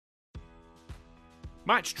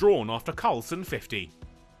Match drawn after Carlson 50.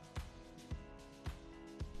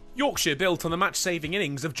 Yorkshire built on the match-saving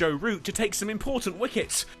innings of Joe Root to take some important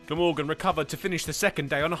wickets. Glamorgan recovered to finish the second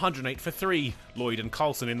day on 108 for 3, Lloyd and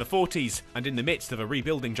Carlson in the 40s, and in the midst of a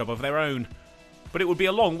rebuilding job of their own. But it would be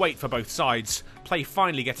a long wait for both sides, play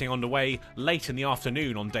finally getting underway late in the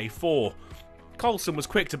afternoon on day 4. Carlson was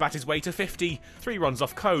quick to bat his way to 50, 3 runs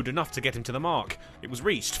off Code, enough to get him to the mark. It was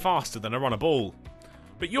reached faster than a run a ball.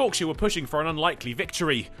 But Yorkshire were pushing for an unlikely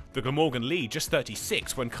victory. The Glamorgan lead just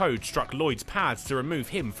 36 when Code struck Lloyd's pads to remove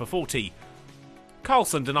him for 40.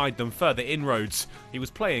 Carlson denied them further inroads. He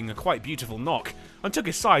was playing a quite beautiful knock and took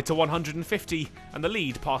his side to 150 and the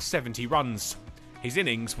lead past 70 runs. His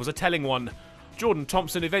innings was a telling one. Jordan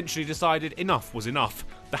Thompson eventually decided enough was enough.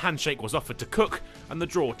 The handshake was offered to Cook and the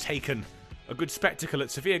draw taken. A good spectacle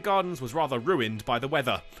at Sophia Gardens was rather ruined by the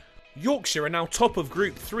weather. Yorkshire are now top of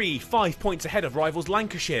Group 3, 5 points ahead of rivals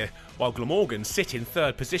Lancashire, while Glamorgan sit in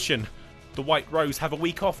 3rd position. The White Rose have a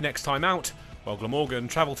week off next time out, while Glamorgan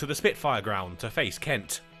travel to the Spitfire ground to face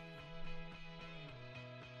Kent.